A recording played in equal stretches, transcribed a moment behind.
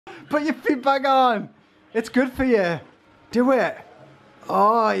Put your feet back on. It's good for you. Do it.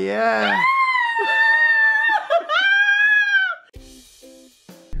 Oh, yeah.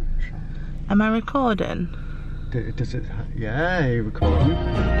 Am I recording? Does it? Yeah, you're recording.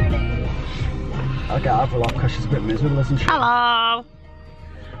 I'll get out of a lot because she's a bit miserable, isn't she? Hello.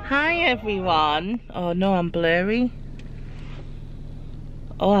 Hi, everyone. Oh, no, I'm blurry.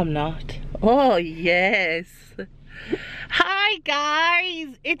 Oh, I'm not. Oh, yes. Hi,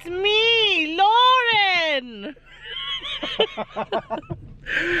 guys. It's me, Loren.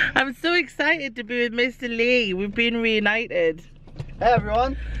 I'm so excited to be with Mr. Leigh. We've been reunited. Hey,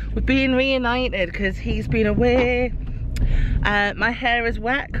 everyone. We've been reunited because he's been away. My hair is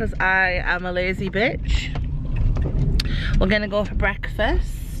wet because I am a lazy bitch. We're gonna go for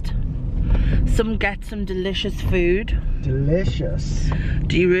breakfast. Get some delicious food. Delicious.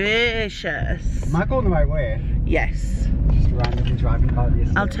 Delicious. Am I going the right way? Yes. Just randomly driving about the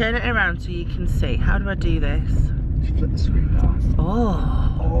estate. I'll turn it around so you can see. How do I do this? Just flip the screen down.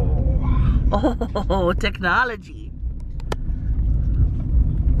 Oh. Oh, technology.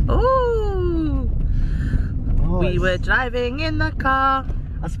 Oh. We were driving in the car.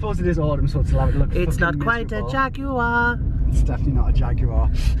 I suppose it is autumn, so it's like look. It's not quite miserable. a Jaguar. It's definitely not a Jaguar.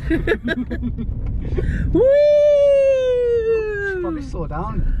 Woo! Should probably slow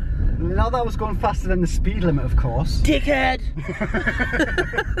down. Now that was going faster than the speed limit, of course. Dickhead!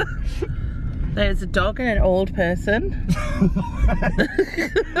 There's a dog and an old person.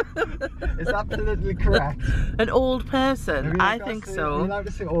 Is that politically correct? An old person? I think so. Are you allowed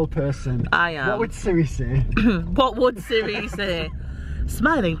to say old person? I am. What would Siri say? What would Siri say?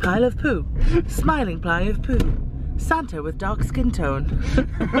 Smiling pile of poo. Smiling pile of poo. Santa with dark skin tone.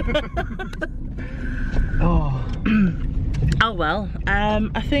 Oh. Oh well,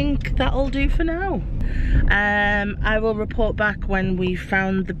 I think that'll do for now. I will report back when we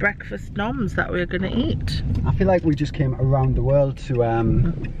found the breakfast noms that we're gonna eat. I feel like we just came around the world to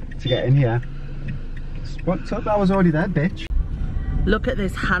get in here. What's up? I was already there, bitch. Look at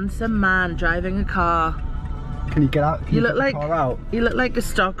this handsome man driving a car. Can you get out? Can you look like the car out? You look like a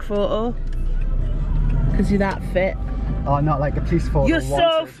stock photo. Because you're that fit. Oh, not like a police photo. You're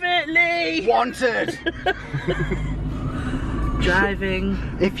so fit, Leigh! Wanted! Driving.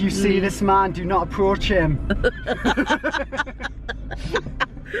 If you see this man, do not approach him.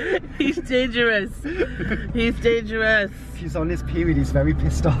 He's dangerous. He's dangerous. He's on his period, he's very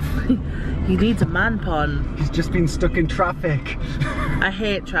pissed off. He needs a man pun. He's just been stuck in traffic. I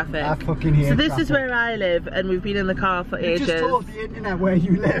hate traffic. I fucking hate traffic. So this is where I live and we've been in the car for ages. You just told the internet where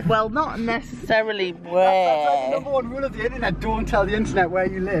you live. Well, not necessarily where. That's like the number one rule of the internet, don't tell the internet where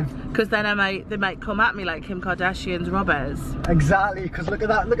you live. Because then they might come at me like Kim Kardashian's robbers. Exactly, because look at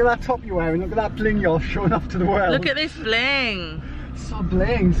that top you're wearing, look at that bling you're showing off to the world. Look at this bling. So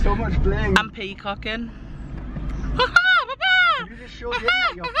bling, so much bling. I'm peacocking. You just showed the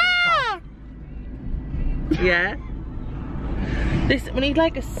internet your peacock. Yeah. We need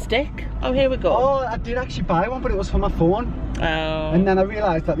like a stick. Oh, here we go. Oh, I did actually buy one, but it was for my phone. Oh. And then I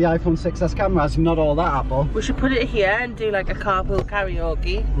realised that the iPhone 6s camera is not all that Apple. We should put it here and do like a carpool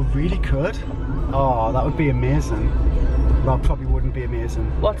karaoke. We really could. Oh, that would be amazing. Well, probably wouldn't be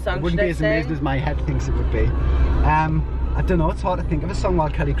amazing. What song It wouldn't should be as I amazing as my head thinks it would be. I don't know, it's hard to think of a song while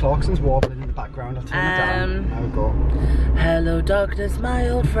Kelly Clarkson's warbling in the background. I'll turn it down. There we go. Hello darkness, my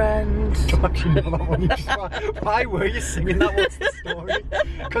old friend. I don't actually know that one. Why were you singing that? What's the story?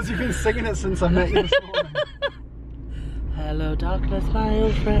 Because you've been singing it since I met you this morning. Hello darkness, my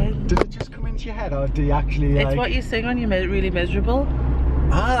old friend. Did it just come into your head, or do you actually It's what you sing when you're really miserable.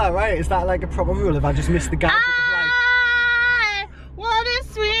 Ah, right. Is that like a proper rule if I just miss the gadget of life? I want to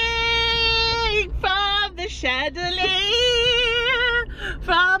swing from the chandelier.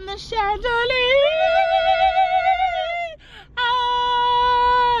 From the chandelier,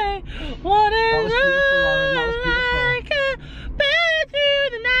 I want to like a bed through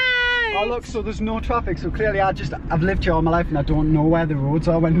the night. Oh look, so there's no traffic, so clearly I've lived here all my life and I don't know where the roads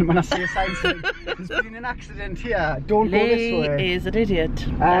are when I see a sign saying there's been an accident here, don't go this way. Leigh is an idiot.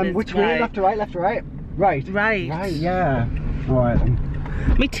 Which way? Left to right, left to right? Right. Right. Right, yeah. Alright then.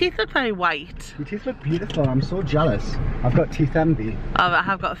 My teeth look very white. Your teeth look beautiful, I'm so jealous. I've got teeth envy. Oh, I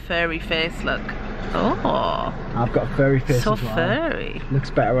have got a furry face, look. Oh. I've got a furry face So as well. furry. Looks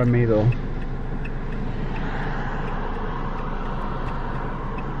better on me though.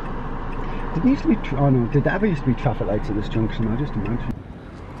 Did there used to be, oh no, did there ever used to be traffic lights at this junction? I just imagine.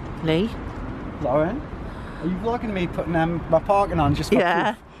 Leigh? Loren? Are you vlogging me putting my parking on just for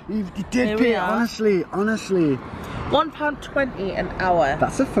Yeah. proof? You did pay, honestly. £1.20 an hour.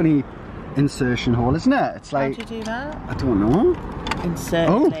 That's a funny insertion hole, isn't it? It's like, how'd you do that? I don't know. insert.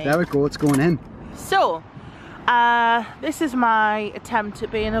 Oh, there we go, it's going in. So, this is my attempt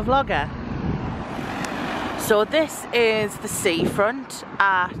at being a vlogger. So this is the seafront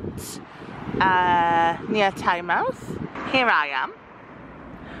at near Tynemouth. Here I am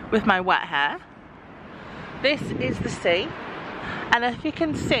with my wet hair. This is the sea, and if you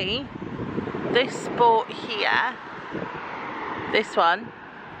can see, this boat here, this one,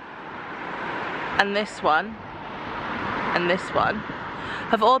 and this one, and this one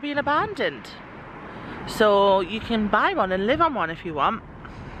have all been abandoned. So you can buy one and live on one if you want.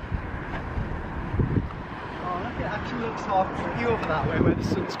 Oh, look, it actually looks half pretty over that way where the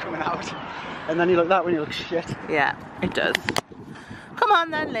sun's coming out. And then you look that way and you look shit. Yeah, it does. Come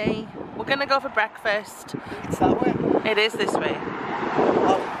on then, Leigh. We're gonna go for breakfast. It's that way? It is this way.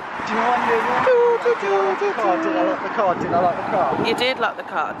 Oh, do you know what did I lock the car? Did I lock the car? You did lock the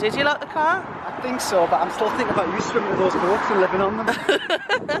car. Did you lock the car? I think so, but I'm still thinking about you swimming with those boats and living on them.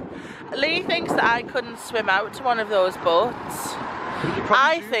 Leigh thinks that I couldn't swim out to one of those boats.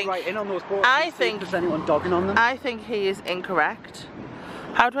 I think right in on those boats. I think there's anyone dogging on them. I think he is incorrect.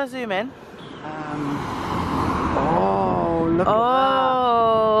 How do I zoom in? Oh, look at that.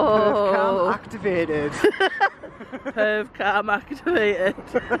 Perf cam activated. Perf cam activated.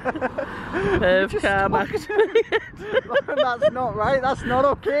 Perf cam activated. That's not right. That's not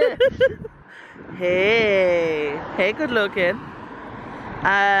okay. Hey, good looking.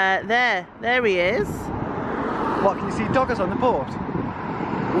 There he is. What, can you see doggers on the boat?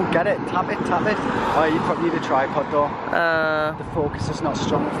 Oh, get it, tap it. Oh, you probably need a tripod though. The focus is not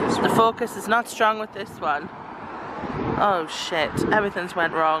strong with this one. The focus is not strong with this one. Oh shit, everything's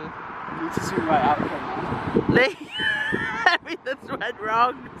went wrong. You need to zoom right out from that. Leigh, everything's went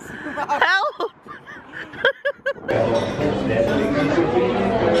wrong. Help!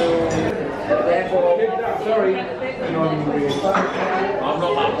 Sorry. I'm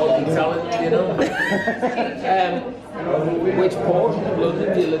not that multi-talented, you know. Which portion of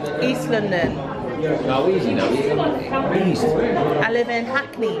London do you live in? East London. No, easy now. East. I live in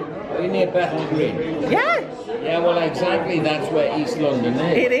Hackney. Are you near Bethnal Green? Yeah. Yeah, well, exactly. That's where East London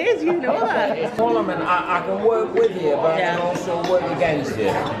is. It is, you know that. Parliament, I can work with you, but Yeah. I can also work against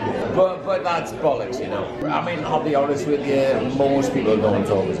you. But that's bollocks, you know. I mean, I'll be honest with you, most people don't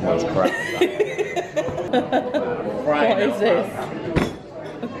talk as much crap as that. What is this?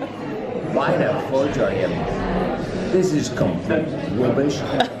 Why the fudge are you? This is complete rubbish.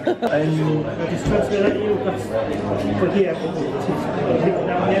 Just transfer that you put here, put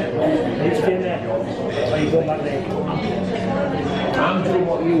down here, and you stay there, or you go back there. I'm doing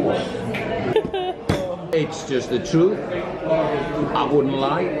what you want. It's just the truth. I wouldn't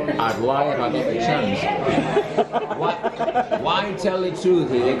lie. I'd lie if I got the chance. Why tell the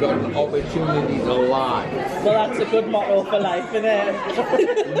truth if you got an opportunity to lie? Well, that's a good motto for life, isn't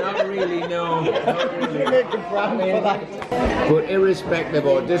it? Not really, no. Not really. You make a brand for that. But irrespective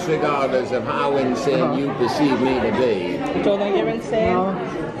or disregardless of how insane you perceive me to be, You don't think you're insane? No.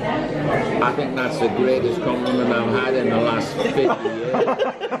 I think that's the greatest compliment I've had in the last 50 years.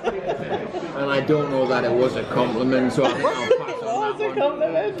 And I don't know that it was a compliment, so I think I'll pass on that one.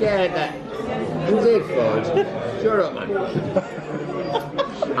 Compliment. Yeah, that. Who's it, Fudge? Shut up, man.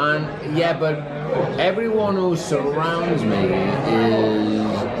 And yeah, but everyone who surrounds me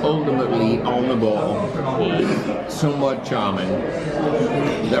is ultimately on the ball, somewhat charming.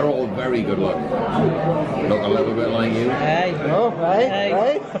 They're all very good looking. Look a little bit like you. Hey. Oh, right, Hey.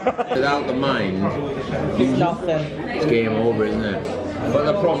 right. Without the mind, It's nothing. it's game over, isn't it? But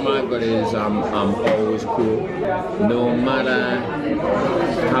the problem I've got is I'm always cool. No matter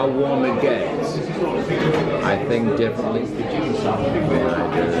how warm it gets, I think differently.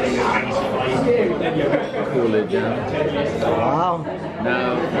 Cool it down. Wow.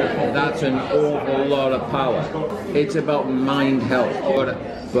 Now, that's an awful lot of power. It's about mind health,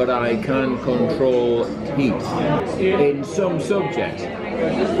 but I can control heat in some subjects.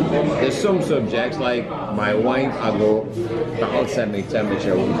 There's some subjects, like my wife, I go, that'll send me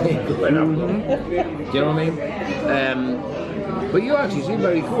temperature when I'm done. Do you know what I mean? But you actually seem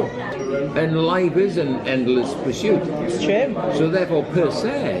very cool. And life is an endless pursuit. It's true. So therefore, per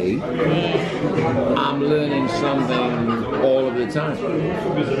se, I'm learning something all of the time.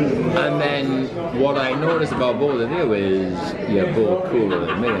 And then what I notice about both of you is you're both cooler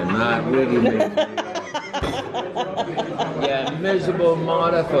than me, and that really makes me yeah, miserable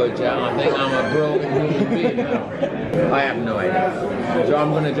martyr fudge. I think I'm a broken human being now. I have no idea. So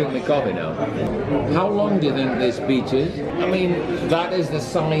I'm going to drink my coffee now. How long do you think this beach is? I mean, that is the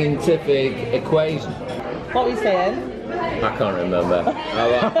scientific equation. What are we saying? I can't remember.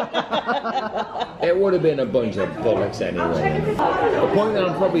 It would have been a bunch of bollocks anyway. The point that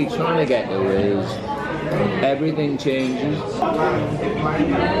I'm probably trying to get to is everything changes.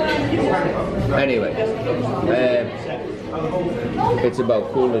 Anyway, it's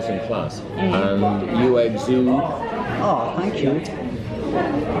about coolness and class, and you exude. Oh, thank you.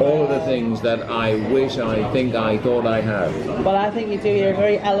 All of the things that I wish I thought I had. Well, I think you do. You're a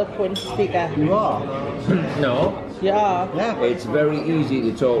very eloquent speaker. You are. No. You are. Yeah. It's very easy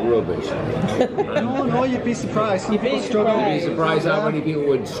to talk rubbish. No, you'd be surprised. You'd be struggle. You'd be surprised how many people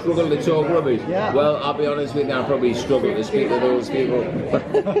would struggle to talk rubbish. Yeah. Well, I'll be honest with you, I probably struggle to speak to those people.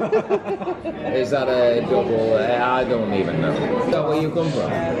 Is that a double? I don't even know. Is that where you come from?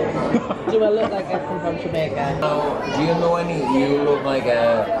 Do I look like I come from Jamaica? Do you know any? You look like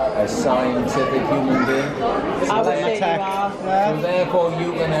a scientific human being. I would say you are. So therefore,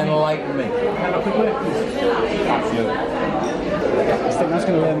 you can enlighten me. I think that's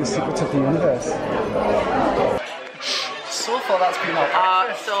going to learn the secrets of the universe. So far that's been our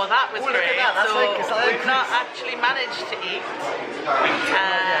breakfast. So that was great. That's we've not actually managed to eat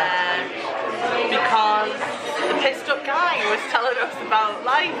because the pissed up guy was telling us about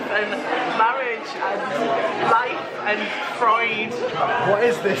life and marriage and life and Freud. What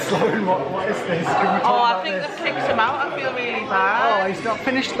is this, Loren? What is this? Can we talk I about think this? they've kicked him out. I feel really Oh, bad. he's not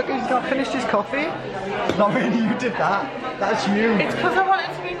finished. Look, he's not finished his coffee. Loren, you did that. That's you. It's because I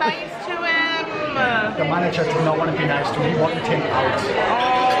wanted to be nice to him. The manager did not want to be nice to him. He wanted to take him out.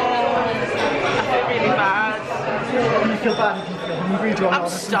 I feel really bad. Do you feel bad? Do you feel hungry? Do you want I'm to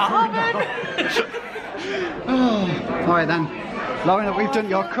order some food now? starving. Alright then. Loren, we've done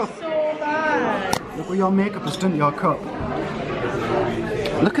your cup. So bad. Look what your makeup has done to your cup.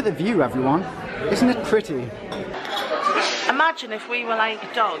 Look at the view, everyone. Isn't it pretty? Imagine if we were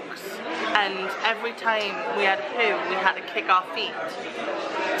like dogs and every time we had a poo we had to kick our feet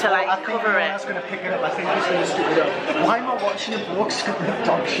to like cover it. I think going to pick it up. I think he's going to scoop it up. Why am I watching a bloke scooping up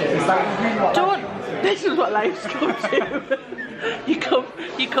dog shit? Is that really what Don't. This is what life's come to. You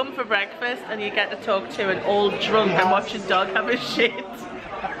come for breakfast and you get to talk to an old drunk and watch a dog have a shit.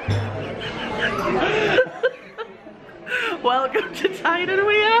 Welcome to Tyne and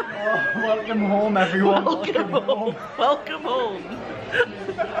Weir. Oh, welcome home, everyone. Welcome home. Welcome home.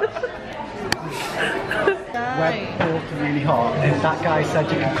 We're both really hot, and that guy said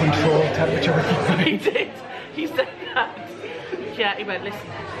you can control temperature with your He did. He said that. Yeah, he went, listen.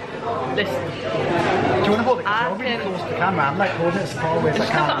 Do you want to hold it? Because you're really can- close to the camera. I'm like holding it as far away as I She's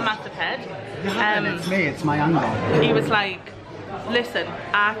still got a can. massive head. And it's me, it's my angle. He was like, listen,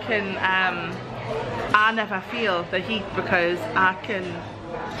 I never feel the heat because I can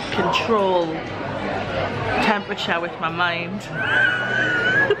control temperature with my mind.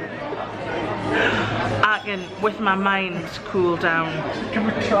 I can, with my mind, cool down. Can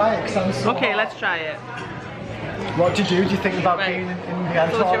we try it? 'Cause I'm so Okay, hot. let's try it. What did you think about Right. being in the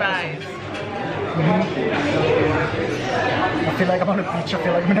Antarctica? Close your eyes. I feel like I'm on a beach, I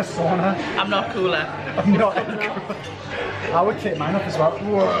feel like I'm in a sauna. I'm not cooler. I'm not any cool. I would take mine off as well.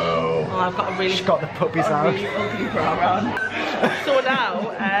 Whoa! Oh, I've got a really, She's got the puppies out. really ugly bra on. So now,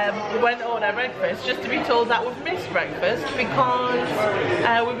 we went on our breakfast just to be told that we've missed breakfast because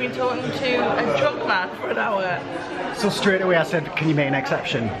we've been talking to a drunk man for an hour. So straight away I said, can you make an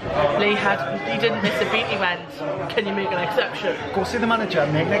exception? He didn't miss a beat, he went, can you make an exception? Go see the manager,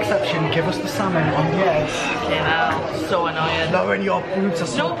 make an exception, give us the salmon on the edge. Okay, now, so annoying. Loren, your boobs are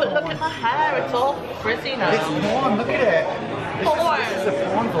so No, but look at my hair, it's all frizzy now. It's porn, look at it. Porn. This is a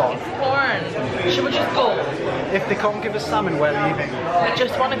porn vlog. Porn. Should we just go? If they can't give us salmon, we're leaving. I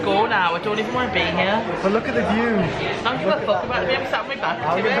just want to go now, I don't even want to be here. But look at the view. Don't give a fuck about me, I'm sat with my back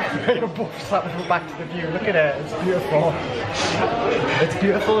I'm to it. going to both sat with back to the view. Look at it, it's beautiful. It's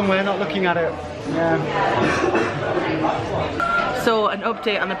beautiful and we're not looking at it. Yeah. So, an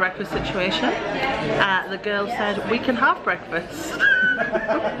update on the breakfast situation. The girl said we can have breakfast.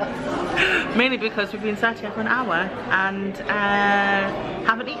 Mainly because we've been sat here for an hour and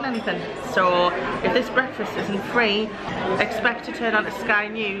haven't eaten anything. So if this breakfast isn't free, expect to turn on to Sky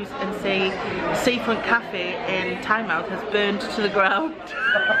News and see Seafront Cafe in Tynemouth has burned to the ground.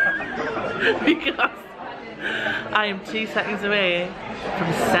 Because I am 2 seconds away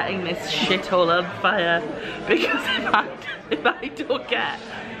from setting this shithole on fire. Because if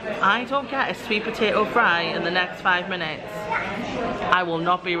I don't get a sweet potato fry in the next 5 minutes, I will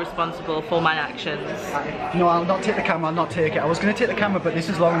not be responsible for my actions. No, I'll not take the camera, I'll not take it. I was going to take the camera, but this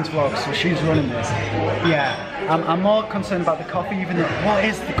is Loren's vlog, so she's running this. Yeah, I'm more concerned about the coffee, even though, what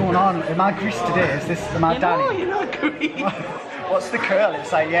is going on? Am I greased today? Am I Danny? No, you're not greased. What's the curl?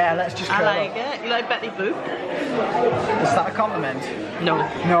 It's like, yeah, let's just curl I like up. it. You like Betty Boop? Is that a compliment? No.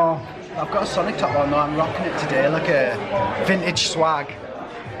 No. I've got a Sonic top on, though. I'm rocking it today, like a vintage swag.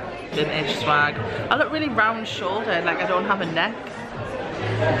 Vintage swag. I look really round shouldered, like I don't have a neck.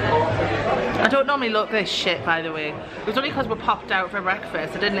 I don't normally look this shit, by the way. It was only because we popped out for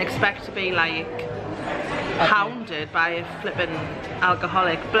breakfast. I didn't expect to be like hounded by a flippin'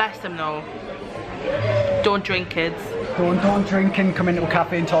 alcoholic. Bless them though. Don't drink, kids. Don't drink and come into a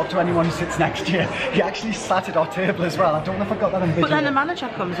cafe and talk to anyone who sits next to you. He actually sat at our table as well. I don't know if I got that on video. But then the manager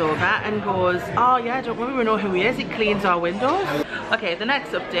comes over and goes, oh yeah, don't worry, we know who he is. He cleans our windows. Okay, the next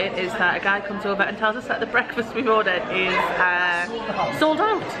update is that a guy comes over and tells us that the breakfast we've ordered is sold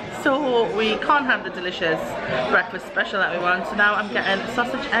out. So we can't have the delicious breakfast special that we want. So now I'm getting a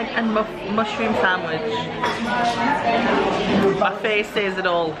sausage, egg and mushroom sandwich. My face says it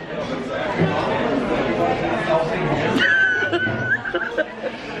all.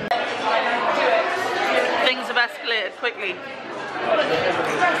 Things have escalated quickly.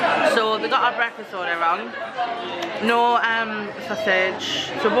 So they got our breakfast order wrong. No sausage.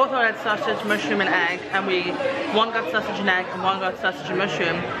 So both ordered sausage, mushroom and egg, and one got sausage and egg and one got sausage and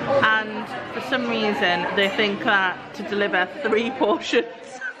mushroom. And for some reason they think that to deliver 3 portions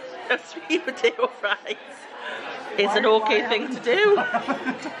of sweet potato fries is an okay thing to do.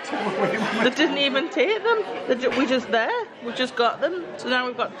 They didn't even take them. We just got them. So now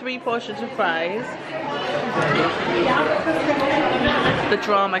we've got 3 portions of fries. The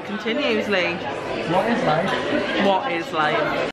drama continues, Leigh. What is life? What is life?